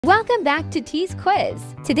Welcome back to T's Quiz.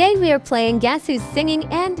 Today we are playing Guess Who's Singing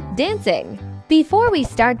and Dancing. Before we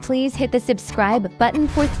start, please hit the subscribe button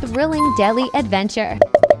for thrilling daily adventure.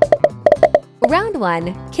 Round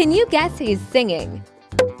 1. Can you guess who's singing?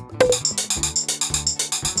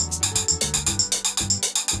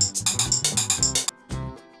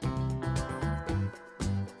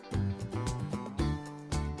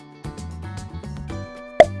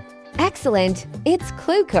 Excellent! It's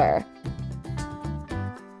Kluker.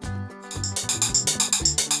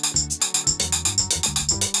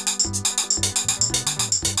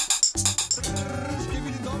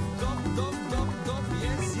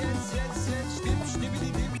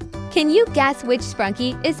 Can you guess which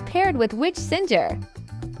Sprunki is paired with which Cinder?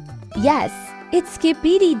 Yes, it's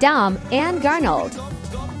Skippity Dom and Garnold.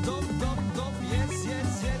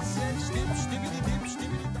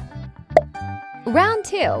 Round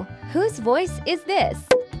 2. Whose voice is this?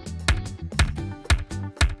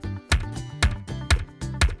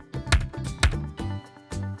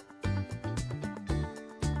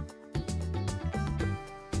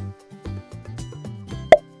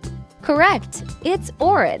 Correct! It's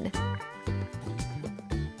Orin.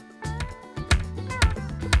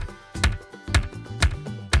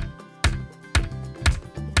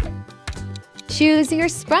 Choose your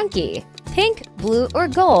Sprunki. Pink, blue, or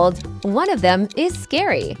gold. One of them is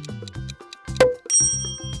scary.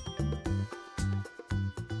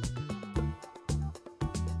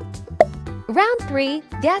 Round 3.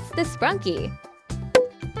 Guess the Sprunki.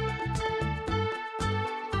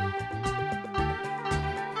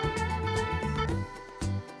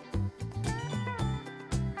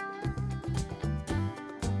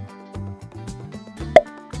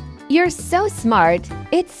 You're so smart.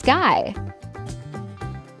 It's Sky.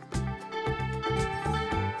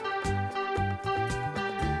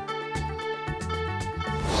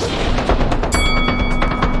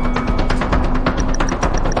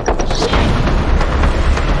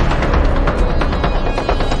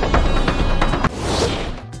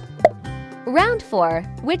 Round 4.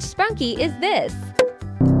 Which Sprunki is this?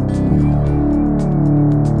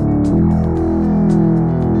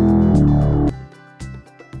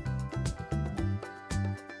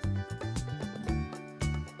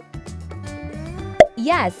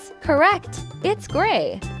 Yes, correct. It's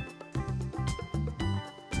Gray.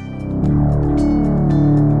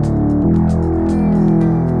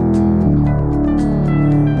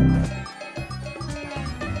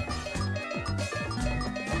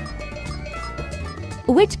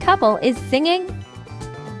 Which couple is singing?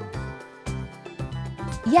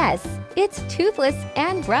 Yes, it's Toothless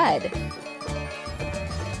and Bread.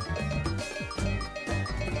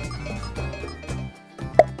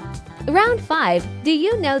 Round 5. Do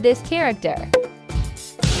you know this character?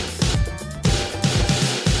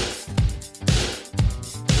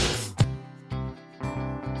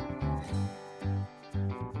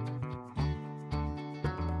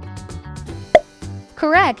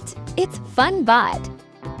 Correct! It's Funbot.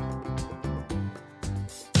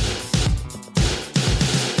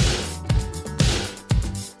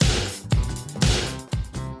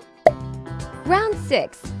 Round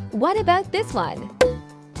 6. What about this one?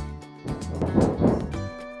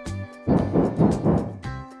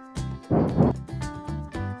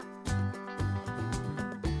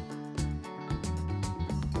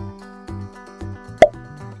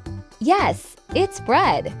 Yes, it's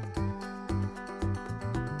Bread.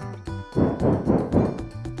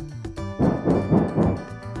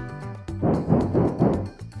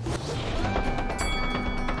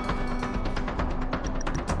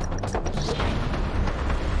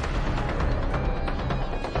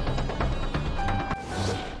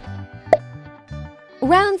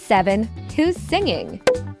 Round 7. Who's singing?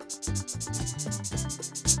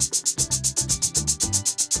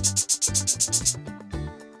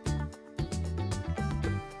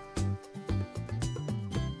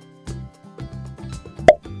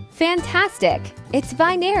 Fantastic! It's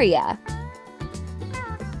Vinaria.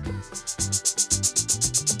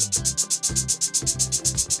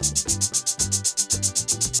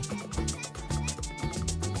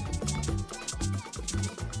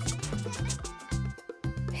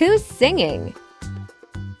 Who's singing?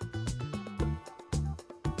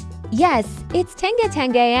 Yes, it's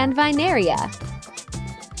Tenga and Vinaria.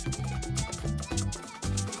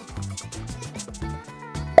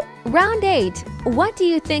 Round 8. What do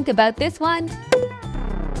you think about this one?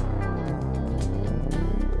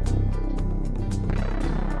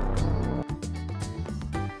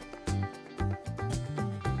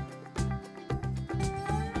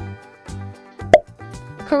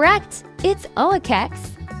 Correct! It's Oakex.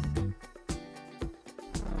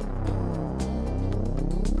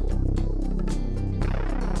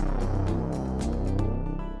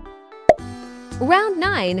 Round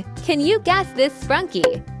 9. Can you guess this Sprunki?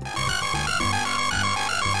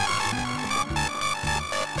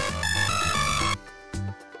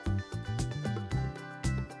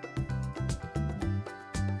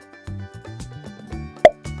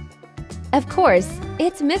 Of course,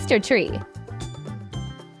 it's Mr. Tree.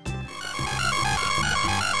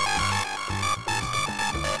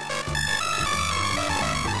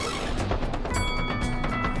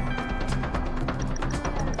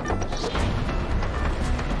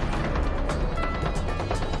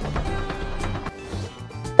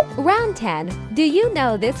 Round 10. Do you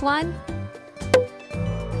know this one?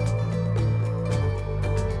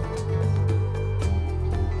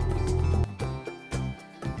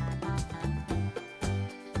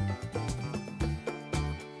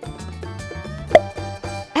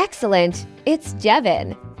 Excellent! It's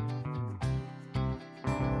Jevin.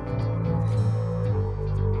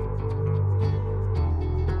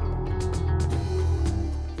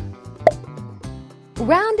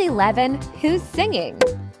 Round 11. Who's singing?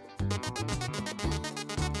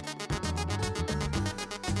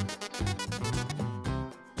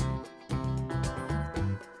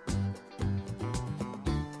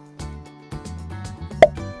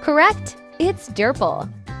 Correct! It's Derple.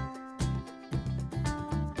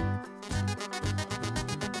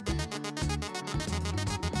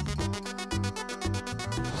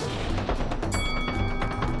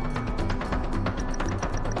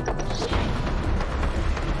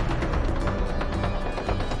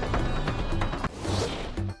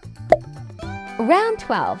 Round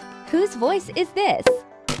 12. Whose voice is this?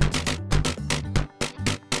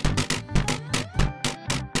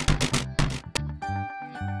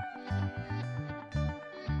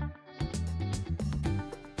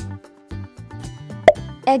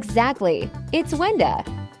 Exactly. It's Wenda.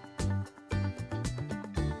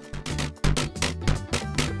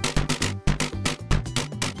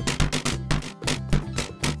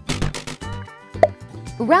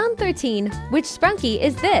 Round 13. Which Sprunki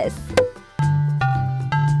is this?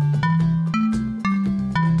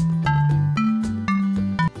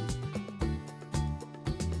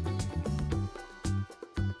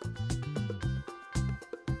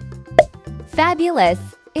 Fabulous!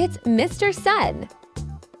 It's Mr. Sun.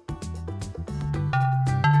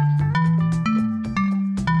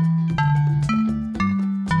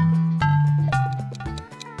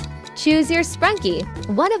 Choose your Sprunki.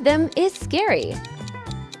 One of them is scary.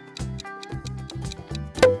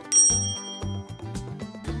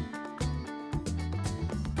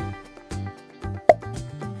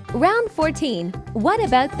 Round 14. What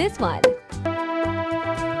about this one?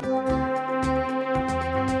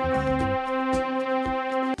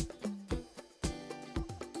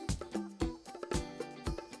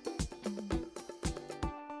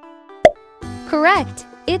 Correct!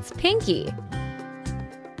 It's Pinky.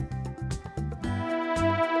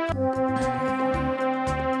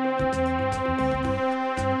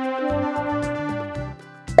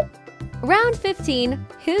 Round 15.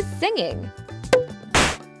 Who's singing?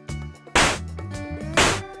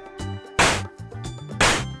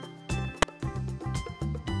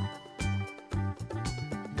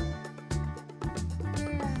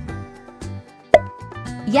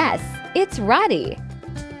 Yes, it's Roddy.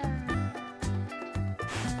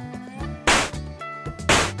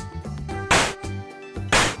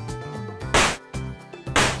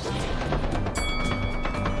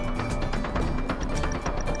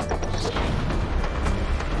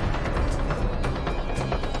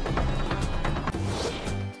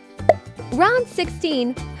 Round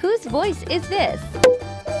 16. Whose voice is this?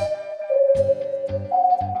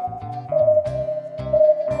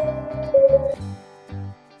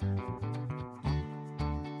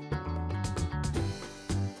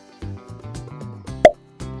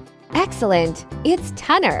 Excellent! It's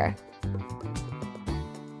Tunner.